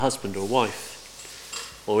husband or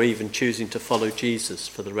wife, or even choosing to follow Jesus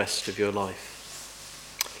for the rest of your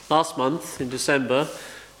life. Last month in December,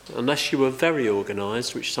 unless you were very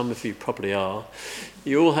organised, which some of you probably are,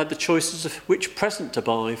 you all had the choices of which present to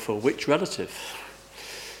buy for which relative.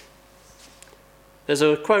 There's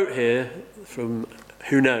a quote here from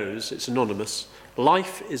Who Knows, it's anonymous.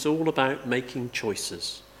 Life is all about making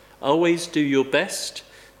choices. Always do your best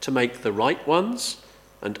to make the right ones,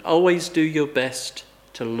 and always do your best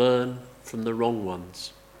to learn from the wrong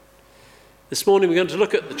ones. This morning we're going to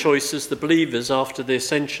look at the choices the believers after the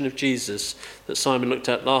ascension of Jesus that Simon looked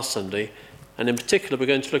at last Sunday, and in particular we're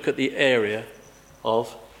going to look at the area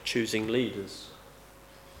of choosing leaders.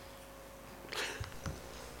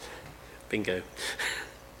 Bingo.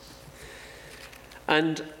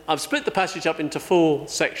 And I've split the passage up into 4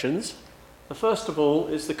 sections. The first of all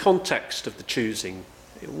is the context of the choosing.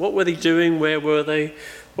 What were they doing? Where were they?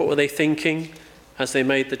 What were they thinking as they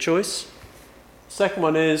made the choice? Second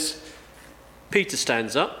one is Peter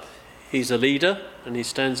stands up. He's a leader and he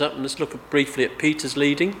stands up, and let's look briefly at Peter's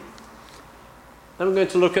leading. Then we're going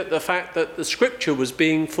to look at the fact that the scripture was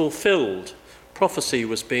being fulfilled. Prophecy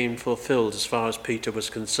was being fulfilled as far as Peter was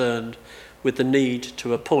concerned, with the need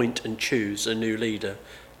to appoint and choose a new leader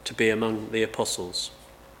to be among the apostles.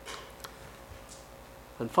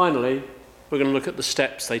 And finally, we're going to look at the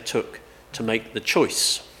steps they took to make the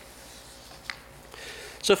choice.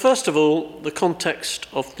 So first of all, the context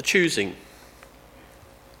of the choosing.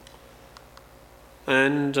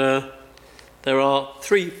 And there are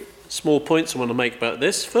 3 small points I want to make about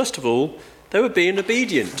this. First of all, they were being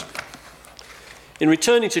obedient. In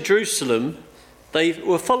returning to Jerusalem, they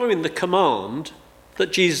were following the command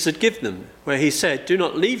that Jesus had given them, where he said, "Do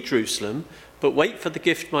not leave Jerusalem, but wait for the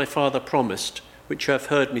gift my Father promised, which you have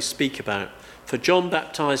heard me speak about. For John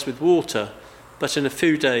baptized with water, but in a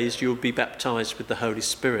few days you will be baptized with the Holy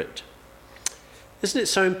Spirit." Isn't it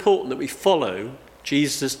so important that we follow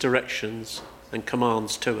Jesus' directions and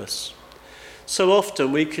commands to us? So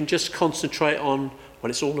often we can just concentrate on, well,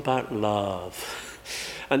 it's all about love.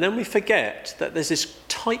 And then we forget that there's this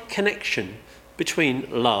tight connection between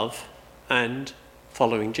love and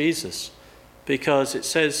following Jesus. Because it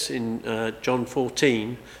says in John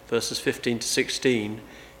 14, verses 15 to 16,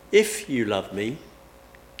 "If you love me,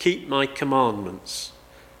 keep my commandments,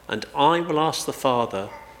 and I will ask the Father,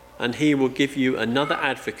 and he will give you another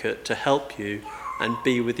advocate to help you and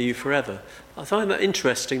be with you forever." I find that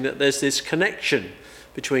interesting, that there's this connection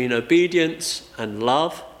between obedience and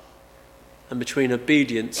love, and between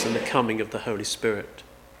obedience and the coming of the Holy Spirit.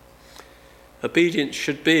 Obedience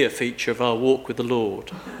should be a feature of our walk with the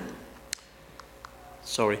Lord.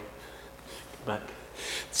 Sorry. Back.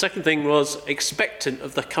 The second thing was expectant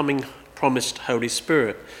of the coming promised Holy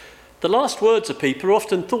Spirit. The last words of people are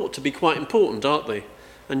often thought to be quite important, aren't they?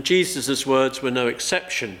 And Jesus' words were no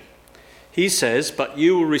exception. He says, "But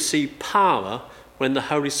you will receive power when the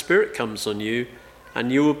Holy Spirit comes on you,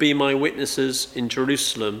 and you will be my witnesses in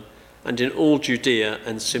Jerusalem and in all Judea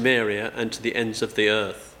and Samaria and to the ends of the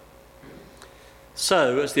earth."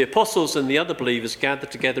 So, as the apostles and the other believers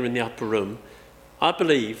gathered together in the upper room, I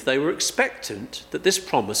believe they were expectant that this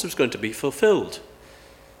promise was going to be fulfilled.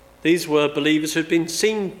 These were believers who had been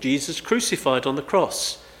seeing Jesus crucified on the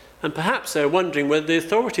cross, and perhaps they were wondering whether the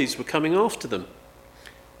authorities were coming after them.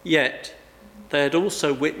 Yet, they had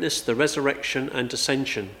also witnessed the resurrection and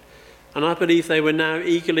ascension, and I believe they were now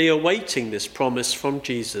eagerly awaiting this promise from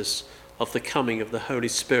Jesus of the coming of the Holy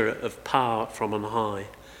Spirit of power from on high.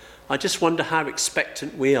 I just wonder how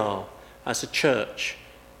expectant we are as a church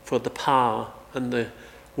for the power and the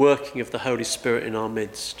working of the Holy Spirit in our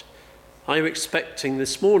midst. Are you expecting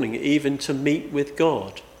this morning even to meet with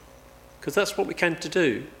God? Because that's what we come to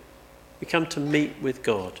do. We come to meet with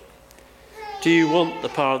God. Do you want the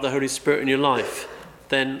power of the Holy Spirit in your life?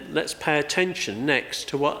 Then let's pay attention next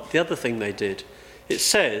to what the other thing they did. It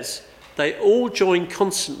says they all joined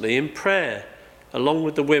constantly in prayer, along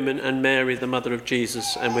with the women and Mary, the mother of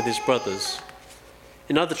Jesus, and with his brothers.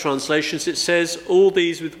 In other translations it says all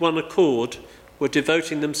these with one accord were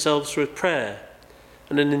devoting themselves to prayer.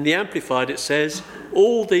 And then in the Amplified it says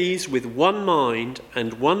all these with one mind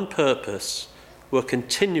and one purpose were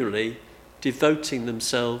continually devoting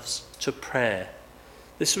themselves to prayer.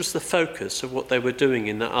 This was the focus of what they were doing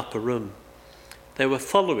in that upper room. They were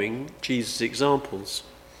following Jesus' examples.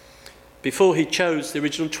 Before he chose the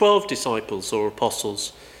original 12 disciples or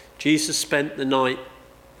apostles, Jesus spent the night,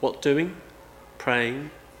 what doing?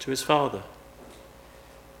 Praying to his Father.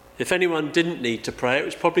 If anyone didn't need to pray, it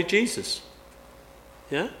was probably Jesus.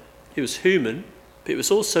 Yeah? He was human, but he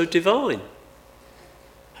was also divine.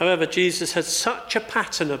 However, Jesus had such a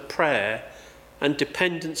pattern of prayer and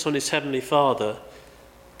dependence on his heavenly Father,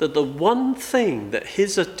 that the one thing that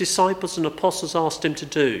his disciples and apostles asked him to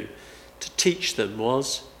do, to teach them,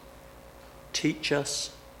 was teach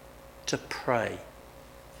us to pray.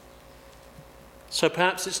 So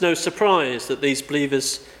perhaps it's no surprise that these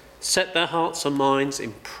believers set their hearts and minds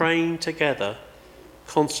in praying together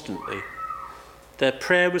constantly. Their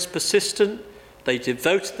prayer was persistent. They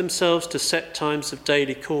devoted themselves to set times of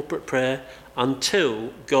daily corporate prayer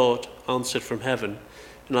until God answered from heaven.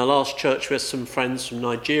 In our last church, we had some friends from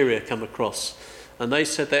Nigeria come across, and they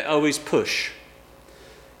said they always push.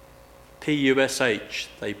 PUSH.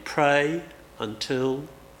 They pray until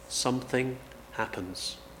something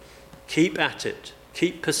happens. Keep at it.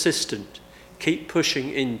 Keep persistent. Keep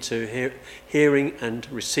pushing into hearing and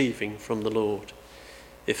receiving from the Lord.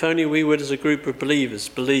 If only we would, as a group of believers,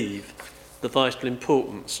 believe the vital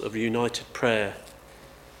importance of united prayer.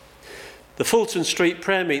 The Fulton Street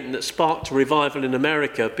prayer meeting that sparked a revival in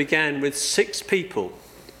America began with 6 people.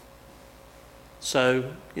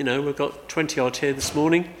 So, we've got 20 odd here this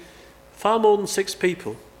morning. Far more than 6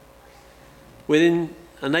 people. And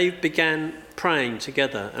they began praying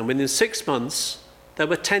together. And within 6 months, there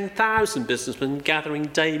were 10,000 businessmen gathering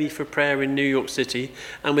daily for prayer in New York City.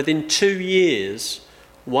 And within 2 years,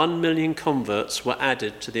 1 million converts were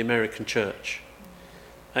added to the American church.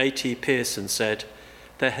 A.T. Pearson said,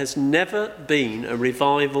 "There has never been a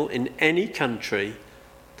revival in any country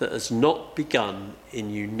that has not begun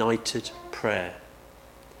in united prayer.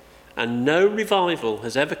 And no revival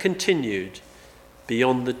has ever continued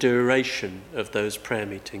beyond the duration of those prayer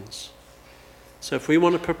meetings." So if we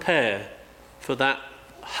want to prepare for that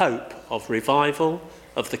hope of revival,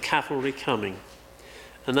 of the cavalry coming,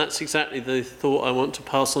 and that's exactly the thought I want to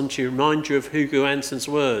pass on to you, remind you of Hugo Anson's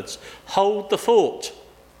words. Hold the fort.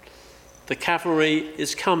 The cavalry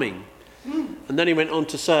is coming. And then he went on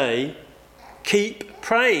to say, keep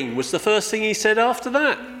praying was the first thing he said after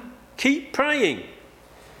that. Keep praying.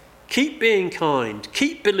 Keep being kind.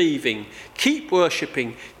 Keep believing. Keep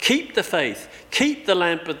worshipping. Keep the faith. Keep the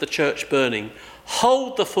lamp of the church burning.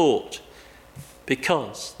 Hold the fort,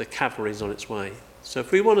 because the cavalry is on its way. So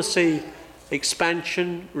if we want to see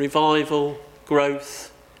expansion, revival,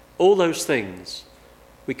 growth, all those things,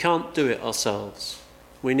 we can't do it ourselves.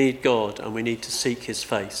 We need God, and we need to seek his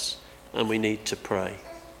face, and we need to pray.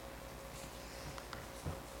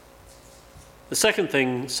 The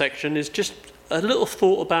second section is just a little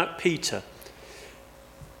thought about Peter,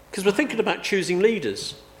 because we're thinking about choosing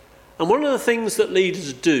leaders. And one of the things that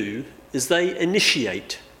leaders do is they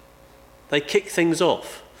initiate. They kick things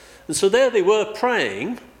off. And so there they were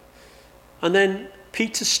praying, and then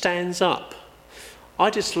Peter stands up. I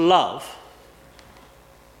just love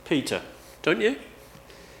Peter, don't you?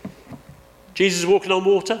 Jesus walking on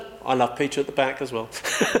water. I love Peter at the back as well.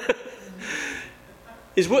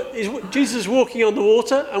 Jesus is walking on the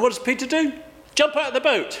water, and what does Peter do? Jump out of the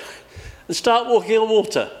boat and start walking on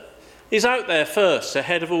water. He's out there first,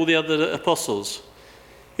 ahead of all the other apostles.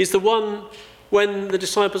 He's the one, when the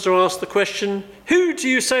disciples are asked the question, "Who do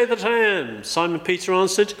you say that I am?" Simon Peter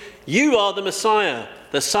answered, "You are the Messiah,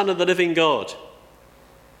 the Son of the living God."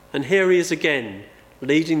 And here he is again,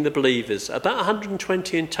 leading the believers, about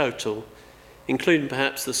 120 in total, including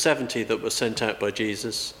perhaps the 70 that were sent out by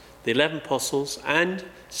Jesus, the 11 apostles, and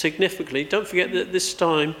significantly, don't forget that at this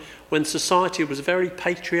time, when society was very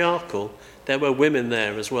patriarchal, there were women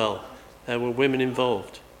there as well. There were women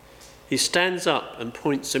involved. He stands up and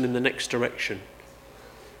points them in the next direction.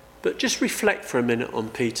 But just reflect for a minute on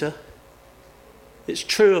Peter. It's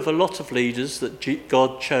true of a lot of leaders that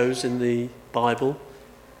God chose in the Bible,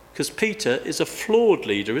 because Peter is a flawed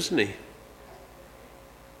leader, isn't he?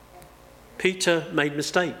 Peter made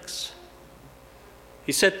mistakes.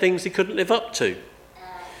 He said things he couldn't live up to.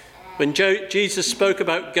 When Jesus spoke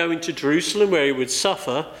about going to Jerusalem, where he would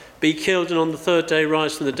suffer, be killed, and on the 3rd day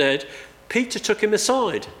rise from the dead, Peter took him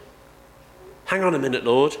aside. "Hang on a minute,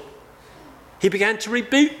 Lord." He began to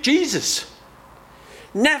rebuke Jesus.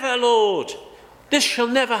 "Never, Lord. This shall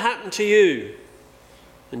never happen to you."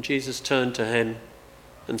 And Jesus turned to him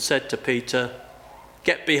and said to Peter,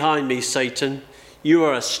 "Get behind me, Satan. You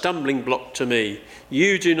are a stumbling block to me.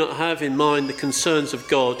 You do not have in mind the concerns of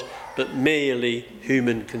God, but merely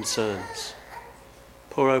human concerns."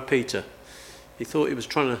 Poor old Peter. He thought he was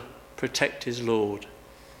trying to protect his Lord,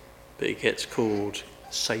 but he gets called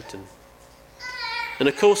Satan. And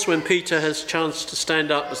of course, when Peter has a chance to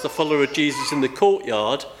stand up as the follower of Jesus in the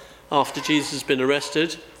courtyard after Jesus has been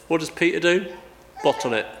arrested, what does Peter do?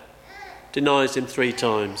 Bottle it. Denies him 3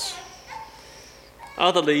 times.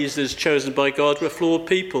 Other leaders chosen by God were flawed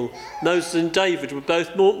people. Moses and David were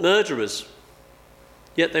both murderers,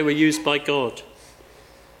 yet they were used by God.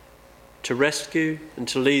 to rescue and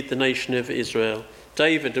to lead the nation of Israel.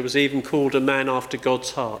 David was even called a man after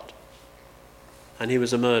God's heart, and he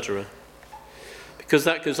was a murderer. Because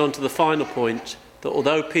that goes on to the final point, that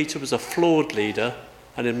although Peter was a flawed leader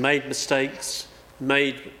and had made mistakes,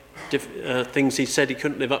 made things he said he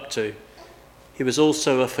couldn't live up to, he was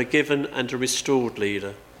also a forgiven and a restored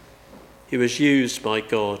leader. He was used by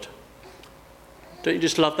God. Don't you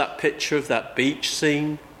just love that picture of that beach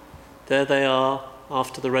scene? There they are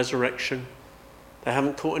after the resurrection. They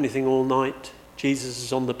haven't caught anything all night. Jesus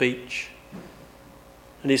is on the beach.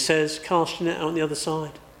 And he says, cast your net out on the other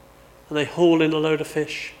side. And they haul in a load of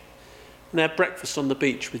fish. And they have breakfast on the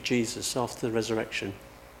beach with Jesus after the resurrection.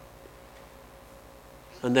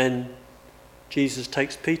 And then Jesus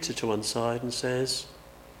takes Peter to one side and says,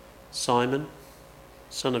 Simon,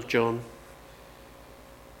 son of John,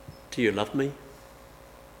 do you love me?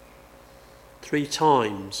 3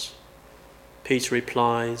 times Peter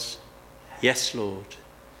replies, yes, Lord,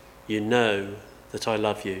 you know that I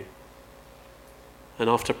love you. And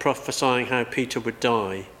after prophesying how Peter would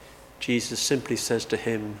die, Jesus simply says to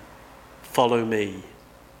him, follow me.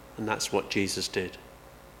 And that's what Jesus did.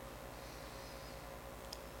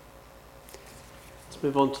 Let's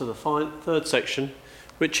move on to the third section,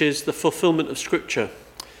 which is the fulfilment of Scripture.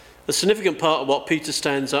 A significant part of what Peter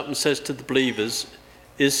stands up and says to the believers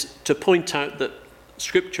is to point out that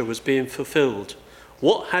Scripture was being fulfilled.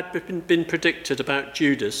 What had been predicted about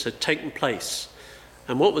Judas had taken place,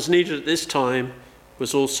 and what was needed at this time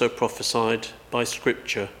was also prophesied by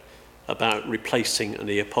Scripture about replacing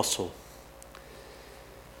the apostle.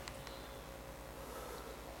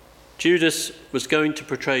 Judas was going to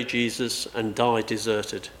betray Jesus and die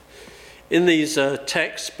deserted. In these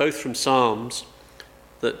texts, both from Psalms,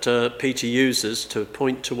 that Peter uses to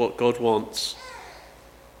point to what God wants,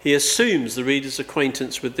 he assumes the reader's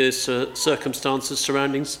acquaintance with this circumstances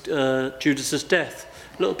surrounding Judas's death.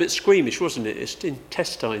 A little bit squeamish, wasn't it? His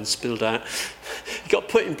intestines spilled out. He got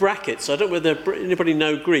put in brackets. I don't know whether anybody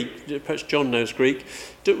know Greek. Perhaps John knows Greek.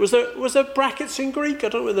 Was there brackets in Greek? I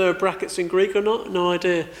don't know whether there are brackets in Greek or not. No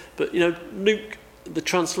idea. But, Luke, the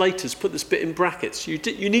translators, put this bit in brackets. You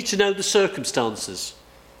need to know the circumstances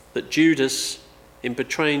that Judas, in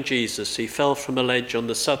betraying Jesus, he fell from a ledge on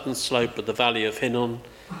the southern slope of the valley of Hinnom,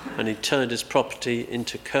 and he turned his property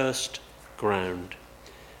into cursed ground.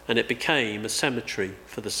 And it became a cemetery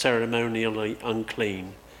for the ceremonially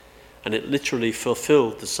unclean. And it literally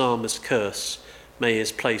fulfilled the psalmist's curse, may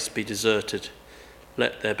his place be deserted,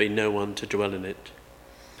 let there be no one to dwell in it.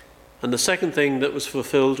 And the second thing that was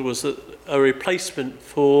fulfilled was that a replacement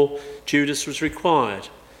for Judas was required.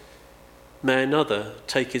 May another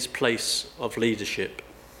take his place of leadership.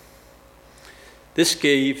 This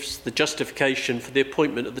gives the justification for the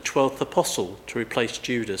appointment of the 12th apostle to replace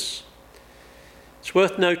Judas. It's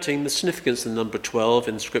worth noting the significance of the number 12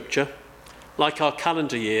 in Scripture. Like our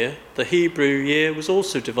calendar year, the Hebrew year was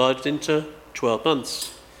also divided into 12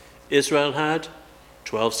 months. Israel had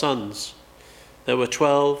 12 sons. There were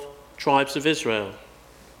 12 tribes of Israel.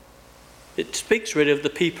 It speaks really of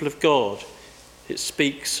the people of God. It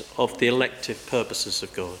speaks of the elective purposes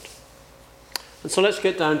of God. And so let's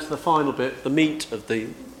get down to the final bit, the meat of the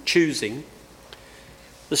choosing,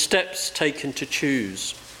 the steps taken to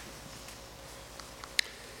choose.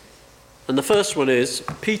 And the first one is,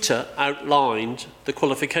 Peter outlined the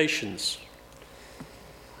qualifications.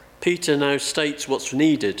 Peter now states what's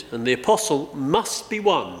needed, and the apostle must be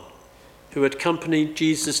one who had accompanied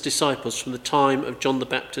Jesus' disciples from the time of John the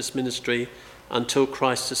Baptist's ministry until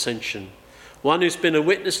Christ's ascension. One who's been a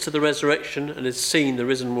witness to the resurrection and has seen the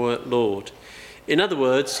risen Lord. In other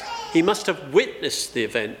words, he must have witnessed the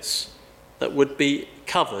events that would be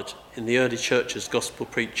covered in the early church's gospel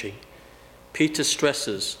preaching. Peter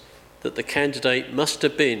stresses that the candidate must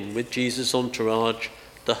have been with Jesus' entourage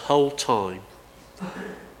the whole time,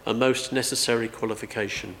 a most necessary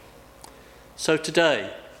qualification. So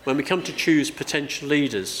today, when we come to choose potential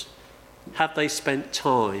leaders, have they spent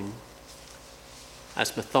time,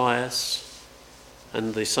 as Matthias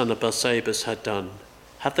and the son of Barsabas had done?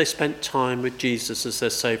 Have they spent time with Jesus as their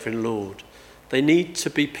Saviour and Lord? They need to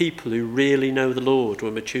be people who really know the Lord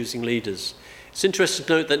when we're choosing leaders. It's interesting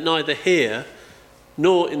to note that neither here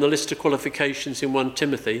nor in the list of qualifications in 1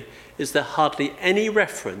 Timothy is there hardly any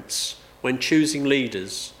reference when choosing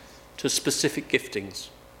leaders to specific giftings.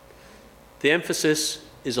 The emphasis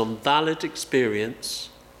is on valid experience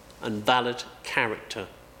and valid character.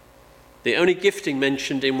 The only gifting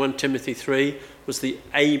mentioned in 1 Timothy 3 was the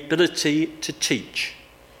ability to teach.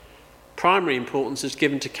 Primary importance is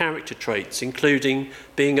given to character traits, including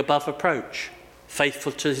being above reproach,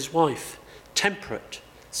 faithful to his wife, temperate,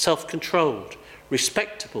 self-controlled,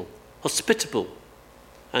 respectable, hospitable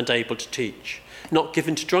and able to teach, not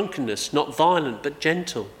given to drunkenness, not violent but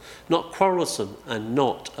gentle, not quarrelsome and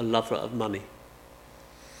not a lover of money.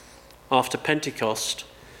 After Pentecost,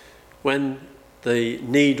 when the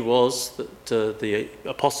need was that the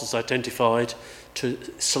apostles identified to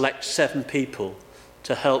select 7 people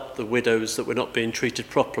to help the widows that were not being treated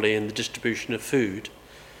properly in the distribution of food,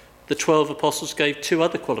 the 12 apostles gave 2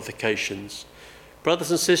 other qualifications. Brothers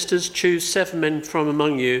and sisters, choose 7 men from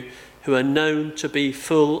among you who are known to be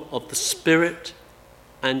full of the Spirit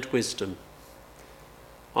and wisdom.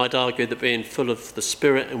 I'd argue that being full of the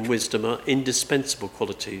Spirit and wisdom are indispensable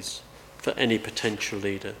qualities for any potential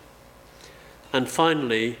leader. And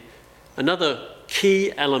finally, another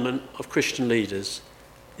key element of Christian leaders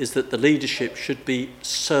is that the leadership should be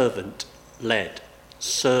servant-led,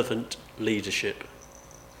 servant leadership,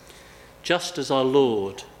 just as our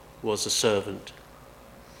Lord was a servant.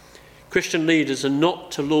 Christian leaders are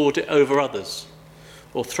not to lord it over others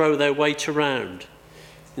or throw their weight around.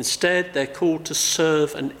 Instead, they're called to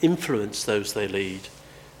serve and influence those they lead,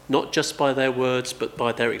 not just by their words, but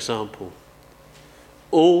by their example.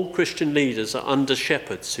 All Christian leaders are under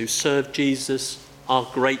shepherds who serve Jesus, our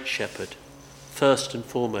great shepherd, first and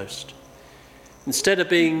foremost. Instead of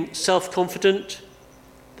being self-confident,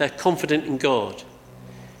 they're confident in God.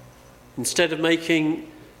 Instead of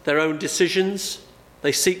making their own decisions,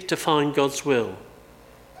 they seek to find God's will.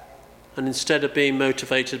 And instead of being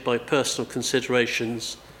motivated by personal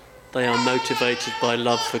considerations, they are motivated by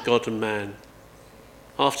love for God and man.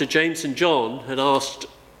 After James and John had asked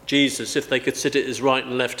Jesus if they could sit at his right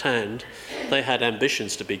and left hand, they had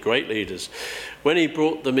ambitions to be great leaders. When he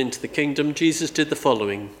brought them into the kingdom, Jesus did the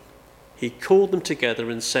following. He called them together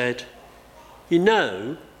and said, "You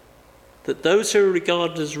know that those who are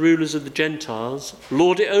regarded as rulers of the Gentiles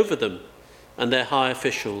lord it over them, and their high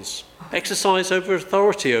officials exercise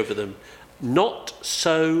authority over them. Not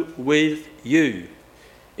so with you.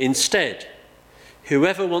 Instead,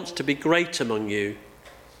 whoever wants to be great among you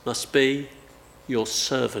must be your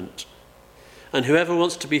servant, and whoever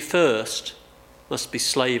wants to be first must be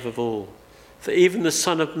slave of all. For even the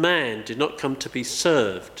Son of Man did not come to be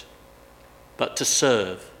served, but to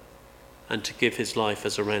serve, and to give his life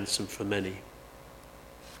as a ransom for many."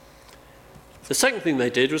 The second thing they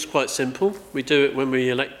did was quite simple. We do it when we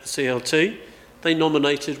elect the CLT. They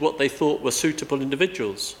nominated what they thought were suitable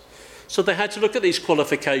individuals. So they had to look at these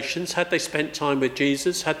qualifications. Had they spent time with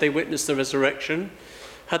Jesus? Had they witnessed the resurrection?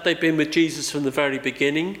 Had they been with Jesus from the very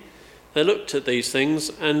beginning? They looked at these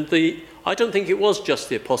things, and I don't think it was just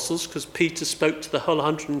the apostles, because Peter spoke to the whole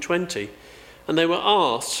 120, and they were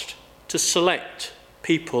asked to select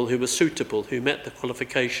people who were suitable, who met the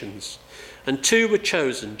qualifications. And 2 were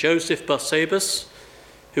chosen, Joseph Barsabas,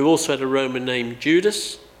 who also had a Roman name,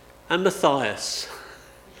 Judas, and Matthias.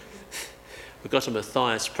 We've got a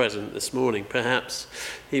Matthias present this morning. Perhaps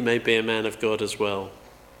he may be a man of God as well.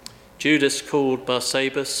 Judas, called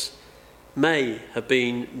Barsabas, may have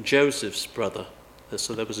been Joseph's brother.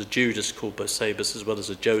 So there was a Judas called Barsabas as well as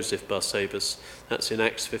a Joseph Barsabas. That's in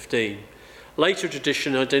Acts 15. Later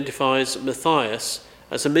tradition identifies Matthias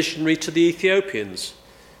as a missionary to the Ethiopians,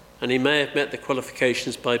 and he may have met the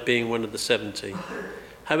qualifications by being one of the 70.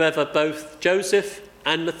 However, both Joseph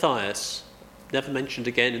and Matthias never mentioned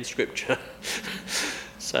again in Scripture.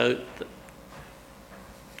 So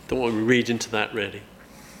don't want to read into that really.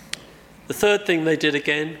 The third thing they did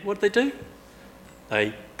again, what did they do?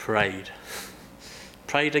 They prayed.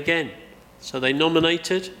 Prayed again. So they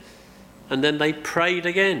nominated, and then they prayed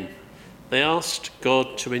again. They asked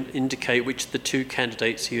God to indicate which of the 2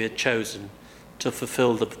 candidates he had chosen to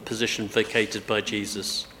fulfill the position vacated by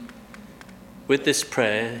Jesus. With this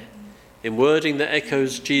prayer, in wording that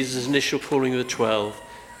echoes Jesus' initial calling of the 12,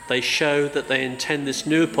 they show that they intend this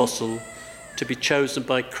new apostle to be chosen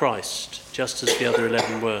by Christ, just as the other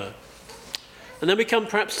 11 were. And then we come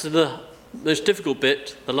perhaps to the most difficult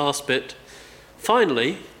bit, the last bit.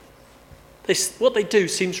 Finally, what they do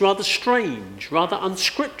seems rather strange, rather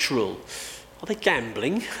unscriptural. Are they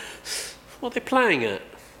gambling? What are they playing at?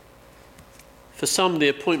 For some, the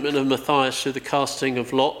appointment of Matthias through the casting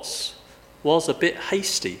of lots was a bit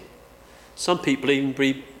hasty. Some people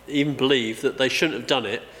even believe that they shouldn't have done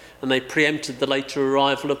it, and they preempted the later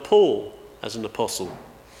arrival of Paul as an apostle.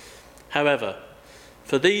 However,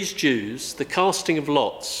 for these Jews, the casting of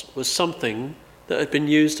lots was something that had been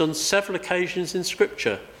used on several occasions in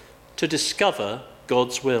Scripture to discover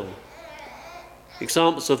God's will.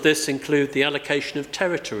 Examples of this include the allocation of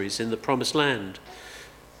territories in the Promised Land,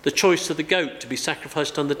 the choice of the goat to be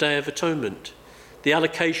sacrificed on the Day of Atonement, the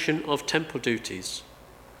allocation of temple duties.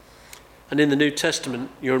 And in the New Testament,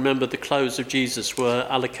 you remember the clothes of Jesus were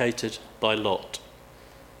allocated by lot.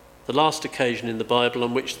 The last occasion in the Bible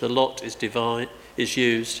on which the lot is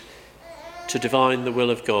used to divine the will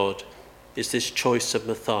of God is this choice of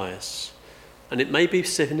Matthias. And it may be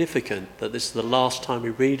significant that this is the last time we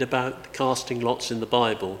read about the casting lots in the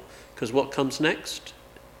Bible, because what comes next?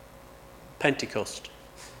 Pentecost.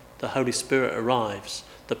 The Holy Spirit arrives,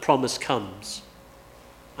 the promise comes,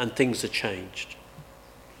 and things are changed.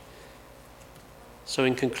 So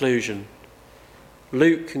in conclusion,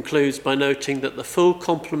 Luke concludes by noting that the full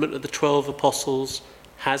complement of the 12 apostles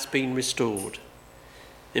has been restored.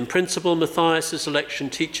 In principle, Matthias' election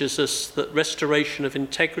teaches us that restoration of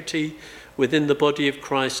integrity within the body of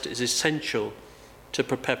Christ is essential to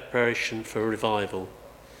preparation for revival.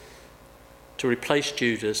 To replace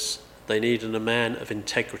Judas, they needed a man of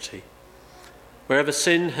integrity. Wherever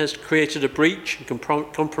sin has created a breach and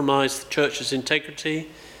compromised the church's integrity,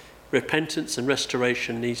 repentance and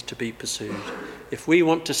restoration needs to be pursued. If we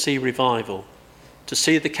want to see revival, to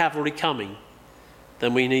see the cavalry coming,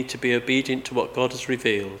 then we need to be obedient to what God has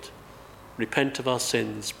revealed, repent of our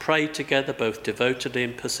sins, pray together both devotedly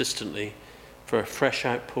and persistently for a fresh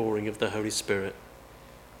outpouring of the Holy Spirit.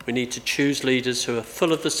 We need to choose leaders who are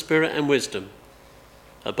full of the Spirit and wisdom.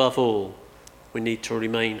 Above all, we need to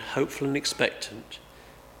remain hopeful and expectant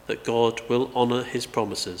that God will honour his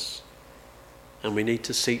promises. And we need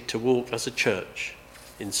to seek to walk as a church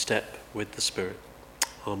in step with the Spirit.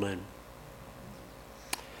 Amen.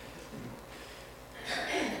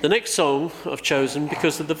 The next song I've chosen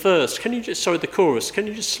because of the verse. The chorus. Can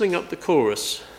you just sling up the chorus?